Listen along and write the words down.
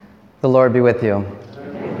The Lord be with you.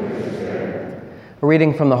 A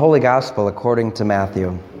reading from the Holy Gospel according to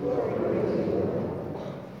Matthew.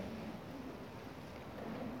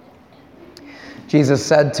 Jesus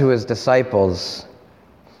said to his disciples,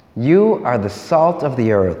 "You are the salt of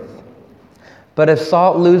the earth. But if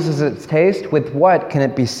salt loses its taste, with what can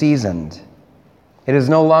it be seasoned? It is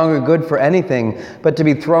no longer good for anything but to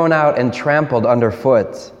be thrown out and trampled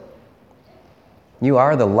underfoot. You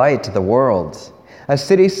are the light of the world. A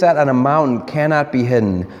city set on a mountain cannot be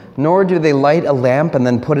hidden, nor do they light a lamp and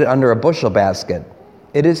then put it under a bushel basket.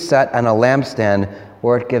 It is set on a lampstand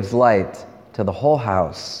where it gives light to the whole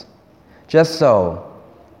house. Just so,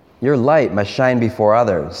 your light must shine before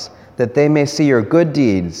others, that they may see your good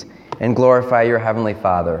deeds and glorify your heavenly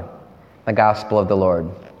Father." The Gospel of the Lord.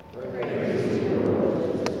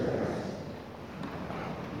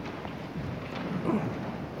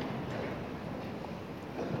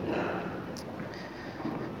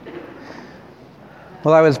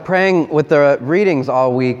 Well, I was praying with the readings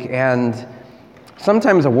all week, and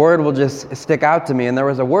sometimes a word will just stick out to me. And there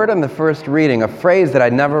was a word in the first reading, a phrase that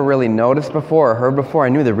I'd never really noticed before or heard before. I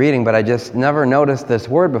knew the reading, but I just never noticed this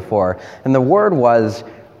word before. And the word was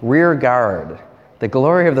rear guard. The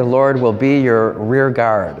glory of the Lord will be your rear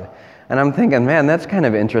guard. And I'm thinking, man, that's kind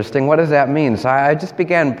of interesting. What does that mean? So I just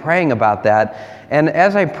began praying about that. And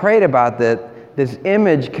as I prayed about that, this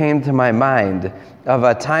image came to my mind of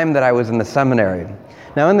a time that I was in the seminary.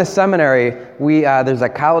 Now, in the seminary, there's a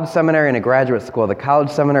college seminary and a graduate school. The college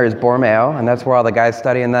seminary is Borromeo, and that's where all the guys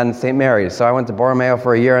study, and then St. Mary's. So I went to Borromeo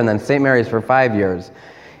for a year, and then St. Mary's for 5 years.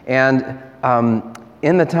 And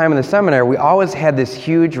in the time of the seminary, we always had this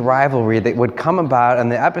huge rivalry that would come about,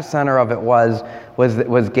 and the epicenter of it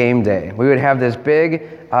was game day. We would have this big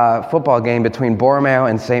football game between Borromeo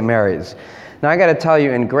and St. Mary's. Now, I got to tell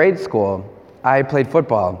you, in grade school, I played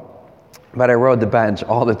football. But I rode the bench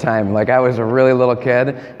all the time. Like, I was a really little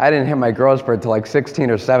kid. I didn't hit my growth spurt till like 16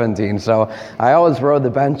 or 17, so I always rode the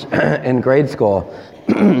bench in grade school.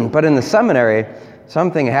 But in the seminary,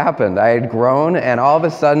 something happened. I had grown, and all of a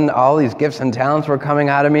sudden, all these gifts and talents were coming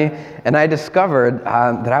out of me, and I discovered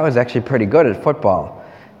that I was actually pretty good at football.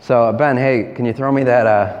 So, Ben, hey, can you throw me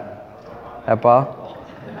that ball?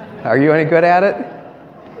 Are you any good at it?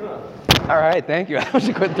 All right, thank you. That was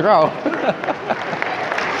a good throw.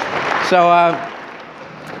 So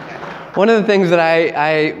one of the things that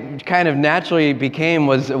I kind of naturally became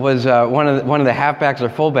was one of the halfbacks or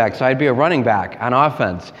fullbacks. So I'd be a running back on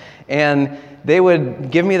offense, and they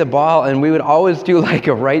would give me the ball, and we would always do like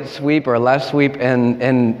a right sweep or a left sweep,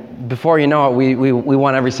 and before you know it, we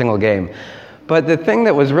won every single game. But the thing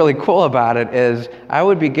that was really cool about it is I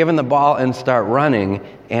would be given the ball and start running,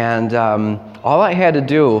 and all I had to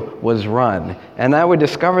do was run. And I would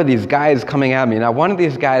discover these guys coming at me. Now, one of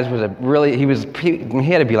these guys was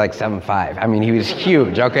he had to be like 7'5". I mean, he was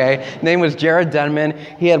huge, okay? His name was Jared Denman.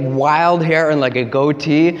 He had wild hair and like a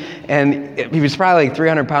goatee, and he was probably like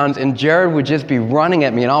 300 pounds, and Jared would just be running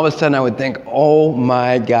at me, and all of a sudden I would think, oh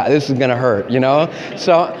my God, this is gonna hurt, you know?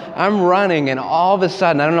 So I'm running, and all of a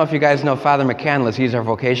sudden, I don't know if you guys know Father McCandless. He's our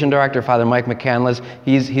vocation director, Father Mike McCandless.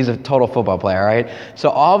 He's a total football player, right? So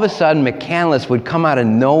all of a sudden, McCandless would come out of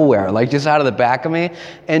nowhere, like just out of the back of me,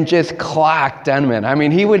 and just clock Denman. I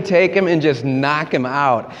mean, he would take him and just knock him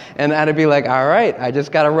out. And I'd be like, all right, I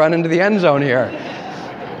just got to run into the end zone here.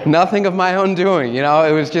 Nothing of my own doing, you know?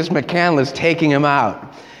 It was just McCandless taking him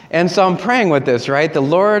out. And so I'm praying with this, right?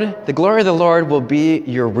 The glory of the Lord will be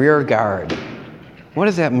your rear guard. What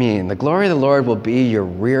does that mean? The glory of the Lord will be your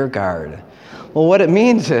rear guard. Well, what it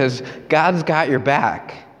means is God's got your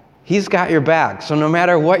back. He's got your back. So no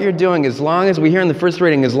matter what you're doing, as long as we hear in the first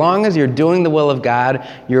reading, as long as you're doing the will of God,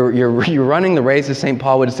 you're running the race, as St.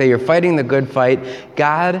 Paul would say, you're fighting the good fight,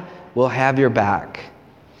 God will have your back.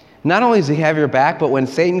 Not only does he have your back, but when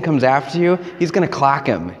Satan comes after you, he's going to clock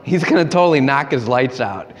him. He's going to totally knock his lights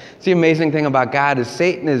out. See, the amazing thing about God is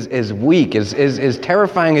Satan is weak, as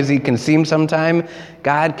terrifying as he can seem sometime,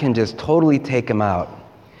 God can just totally take him out.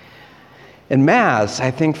 And Mass,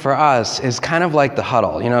 I think for us, is kind of like the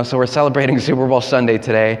huddle. You know, so we're celebrating Super Bowl Sunday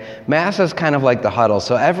today. Mass is kind of like the huddle.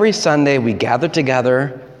 So every Sunday we gather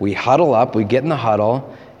together, we huddle up, we get in the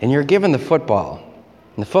huddle, and you're given the football.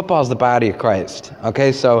 And the football is the body of Christ.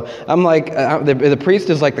 Okay, so I'm like, the priest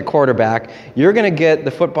is like the quarterback. You're going to get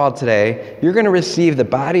the football today. You're going to receive the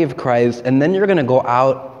body of Christ, and then you're going to go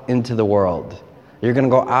out into the world. You're going to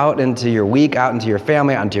go out into your week, out into your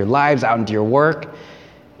family, out into your lives, out into your work.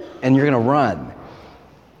 And you're going to run.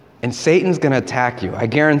 And Satan's going to attack you. I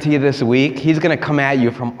guarantee you this week, he's going to come at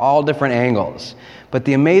you from all different angles. But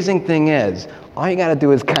the amazing thing is, all you got to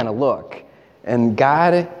do is kind of look. And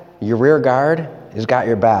God, your rear guard, has got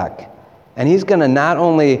your back. And he's going to not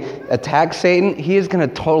only attack Satan, he is going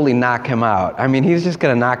to totally knock him out. I mean, he's just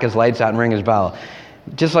going to knock his lights out and ring his bell.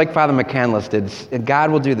 Just like Father McCandless did,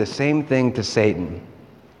 God will do the same thing to Satan.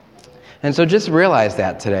 And so just realize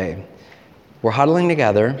that today. We're huddling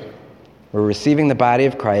together. We're receiving the body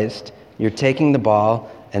of Christ. You're taking the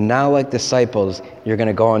ball. And now, like disciples, you're going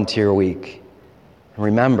to go into your week. And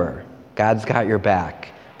remember, God's got your back.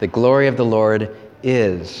 The glory of the Lord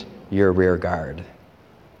is your rear guard.